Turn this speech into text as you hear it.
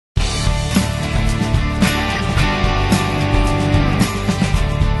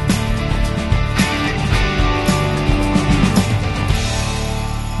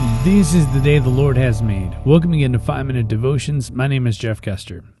This is the day the Lord has made. Welcome again to 5-Minute Devotions. My name is Jeff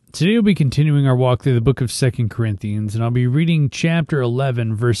Kester. Today we'll be continuing our walk through the book of 2 Corinthians, and I'll be reading chapter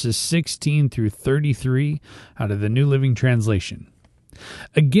 11, verses 16 through 33 out of the New Living Translation.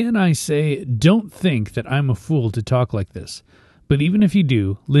 Again I say, don't think that I'm a fool to talk like this. But even if you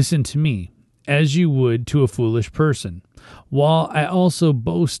do, listen to me, as you would to a foolish person. While I also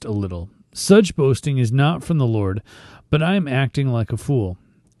boast a little, such boasting is not from the Lord, but I am acting like a fool.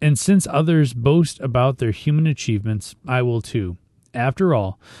 And since others boast about their human achievements, I will too. After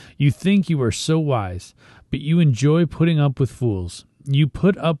all, you think you are so wise, but you enjoy putting up with fools. You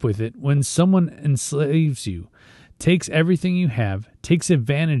put up with it when someone enslaves you, takes everything you have, takes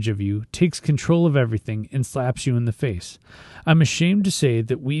advantage of you, takes control of everything, and slaps you in the face. I'm ashamed to say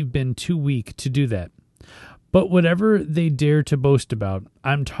that we've been too weak to do that. But whatever they dare to boast about,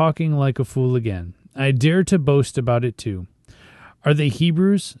 I'm talking like a fool again. I dare to boast about it too. Are they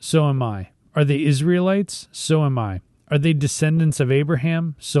Hebrews? So am I. Are they Israelites? So am I. Are they descendants of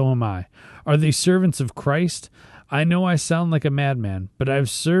Abraham? So am I. Are they servants of Christ? I know I sound like a madman, but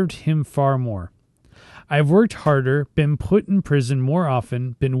I've served him far more. I've worked harder, been put in prison more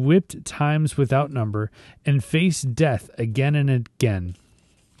often, been whipped times without number, and faced death again and again.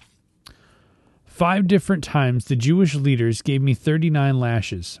 5 different times the Jewish leaders gave me 39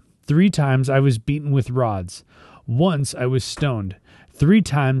 lashes. 3 times I was beaten with rods. Once I was stoned. 3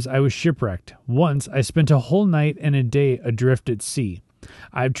 times I was shipwrecked. Once I spent a whole night and a day adrift at sea.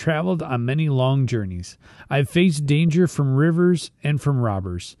 I've traveled on many long journeys. I've faced danger from rivers and from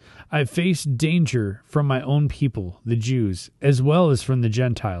robbers. I've faced danger from my own people, the Jews, as well as from the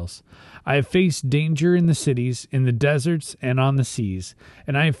Gentiles. I have faced danger in the cities, in the deserts, and on the seas.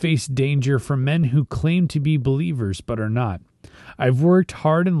 And I have faced danger from men who claim to be believers but are not. I've worked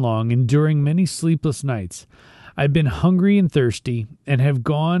hard and long, enduring many sleepless nights. I've been hungry and thirsty, and have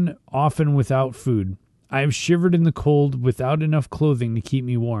gone often without food. I have shivered in the cold without enough clothing to keep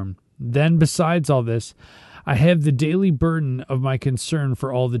me warm. Then, besides all this, I have the daily burden of my concern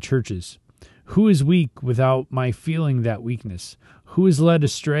for all the churches. Who is weak without my feeling that weakness? Who is led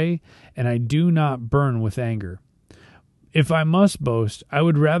astray, and I do not burn with anger? If I must boast, I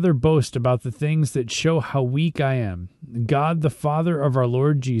would rather boast about the things that show how weak I am. God, the Father of our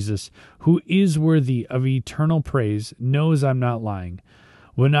Lord Jesus, who is worthy of eternal praise, knows I'm not lying.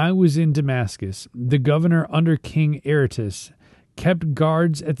 When I was in Damascus, the governor under King Aretas kept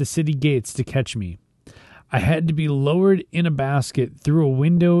guards at the city gates to catch me. I had to be lowered in a basket through a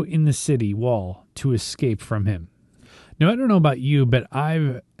window in the city wall to escape from him. Now, I don't know about you, but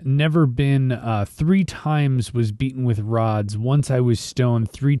I've never been 3 times was beaten with rods. Once I was stoned.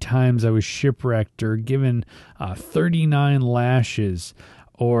 3 times I was shipwrecked or given 39 lashes,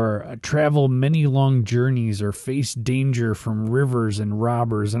 or traveled many long journeys, or faced danger from rivers and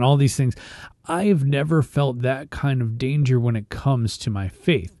robbers and all these things. I have never felt that kind of danger when it comes to my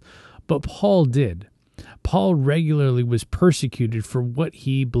faith. But Paul did. Paul regularly was persecuted for what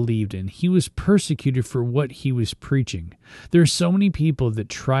he believed in. He was persecuted for what he was preaching. There are so many people that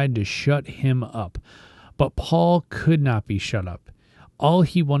tried to shut him up, but Paul could not be shut up. All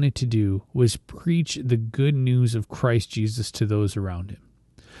he wanted to do was preach the good news of Christ Jesus to those around him.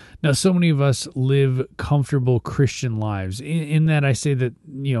 Now, so many of us live comfortable Christian lives. In that I say that,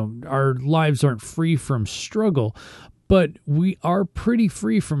 our lives aren't free from struggle, but we are pretty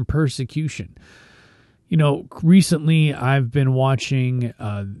free from persecution. Recently I've been watching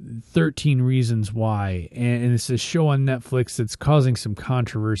 13 Reasons Why, and it's a show on Netflix that's causing some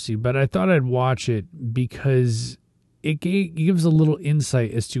controversy, but I thought I'd watch it because it gives a little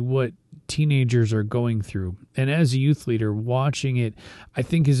insight as to what teenagers are going through. And as a youth leader, watching it, I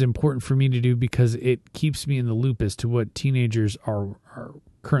think, is important for me to do because it keeps me in the loop as to what teenagers are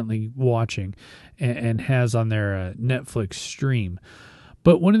currently watching and has on their Netflix stream.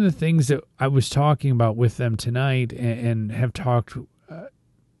 But one of the things that I was talking about with them tonight and have talked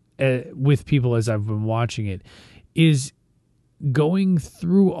with people as I've been watching it is going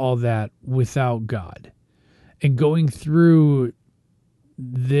through all that without God, and going through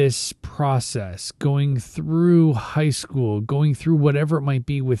this process, going through high school, going through whatever it might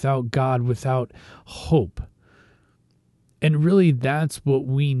be without God, without hope. And really, that's what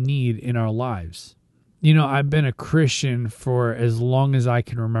we need in our lives. I've been a Christian for as long as I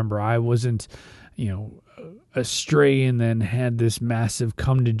can remember. I wasn't, astray and then had this massive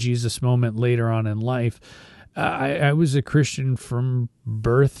come to Jesus moment later on in life. I was a Christian from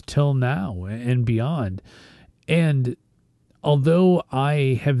birth till now and beyond. And although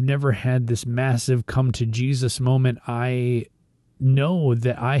I have never had this massive come to Jesus moment, I know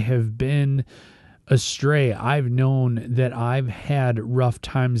that I have been astray. I've known that I've had rough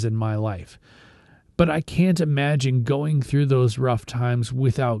times in my life. But I can't imagine going through those rough times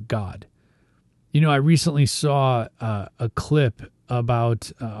without God. You know, I recently saw a clip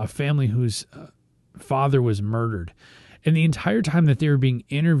about a family whose father was murdered. And the entire time that they were being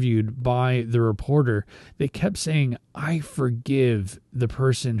interviewed by the reporter, they kept saying, I forgive the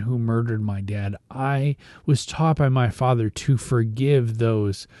person who murdered my dad. I was taught by my father to forgive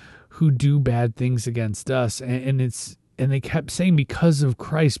those who do bad things against us. And they kept saying, because of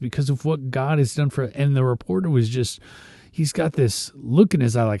Christ, because of what God has done for, and the reporter was just, he's got this look in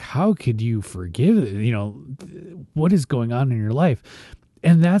his eye like, how could you forgive it? You know, what is going on in your life?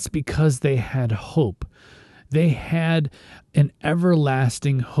 And that's because they had hope. They had an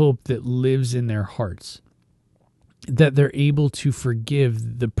everlasting hope that lives in their hearts, that they're able to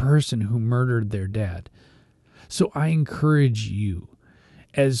forgive the person who murdered their dad. So I encourage you,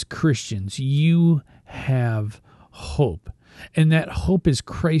 as Christians, you have hope. And that hope is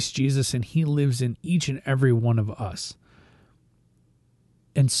Christ Jesus, and he lives in each and every one of us.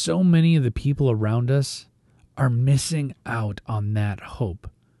 And so many of the people around us are missing out on that hope.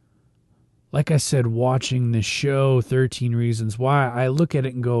 Like I said, watching the show 13 Reasons Why, I look at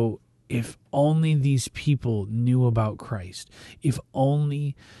it and go, if only these people knew about Christ, if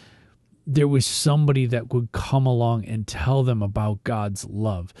only there was somebody that would come along and tell them about God's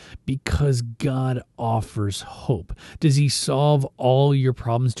love, because God offers hope. Does he solve all your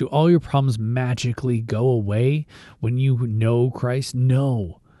problems? Do all your problems magically go away when you know Christ?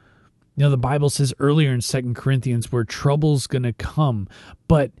 No. You know, the Bible says earlier in 2 Corinthians where trouble's going to come,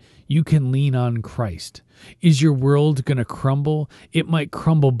 but you can lean on Christ. Is your world going to crumble? It might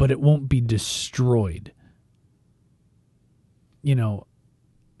crumble, but it won't be destroyed. You know,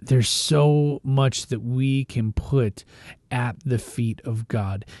 there's so much that we can put at the feet of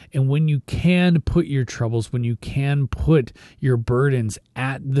God. And when you can put your troubles, when you can put your burdens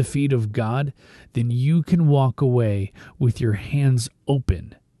at the feet of God, then you can walk away with your hands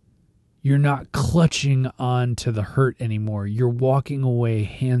open. You're not clutching on to the hurt anymore. You're walking away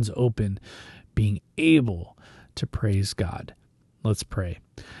hands open, being able to praise God. Let's pray.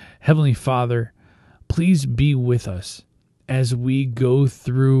 Heavenly Father, please be with us as we go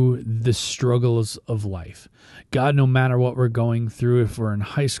through the struggles of life. God, no matter what we're going through, if we're in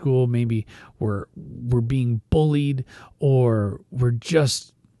high school, maybe we're being bullied, or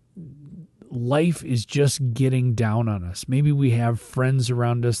life is just getting down on us. Maybe we have friends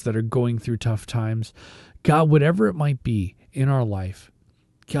around us that are going through tough times. God, whatever it might be in our life,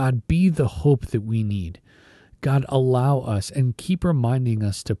 God, be the hope that we need. God, allow us and keep reminding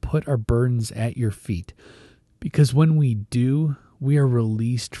us to put our burdens at your feet, because when we do, we are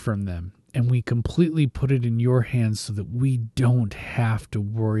released from them and we completely put it in your hands so that we don't have to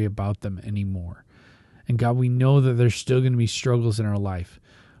worry about them anymore. And God, we know that there's still going to be struggles in our life,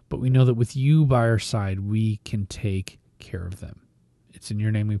 but we know that with you by our side, we can take care of them. It's in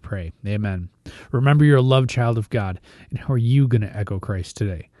your name we pray. Amen. Remember, you're a loved child of God. And how are you going to echo Christ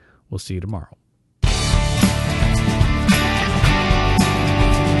today? We'll see you tomorrow.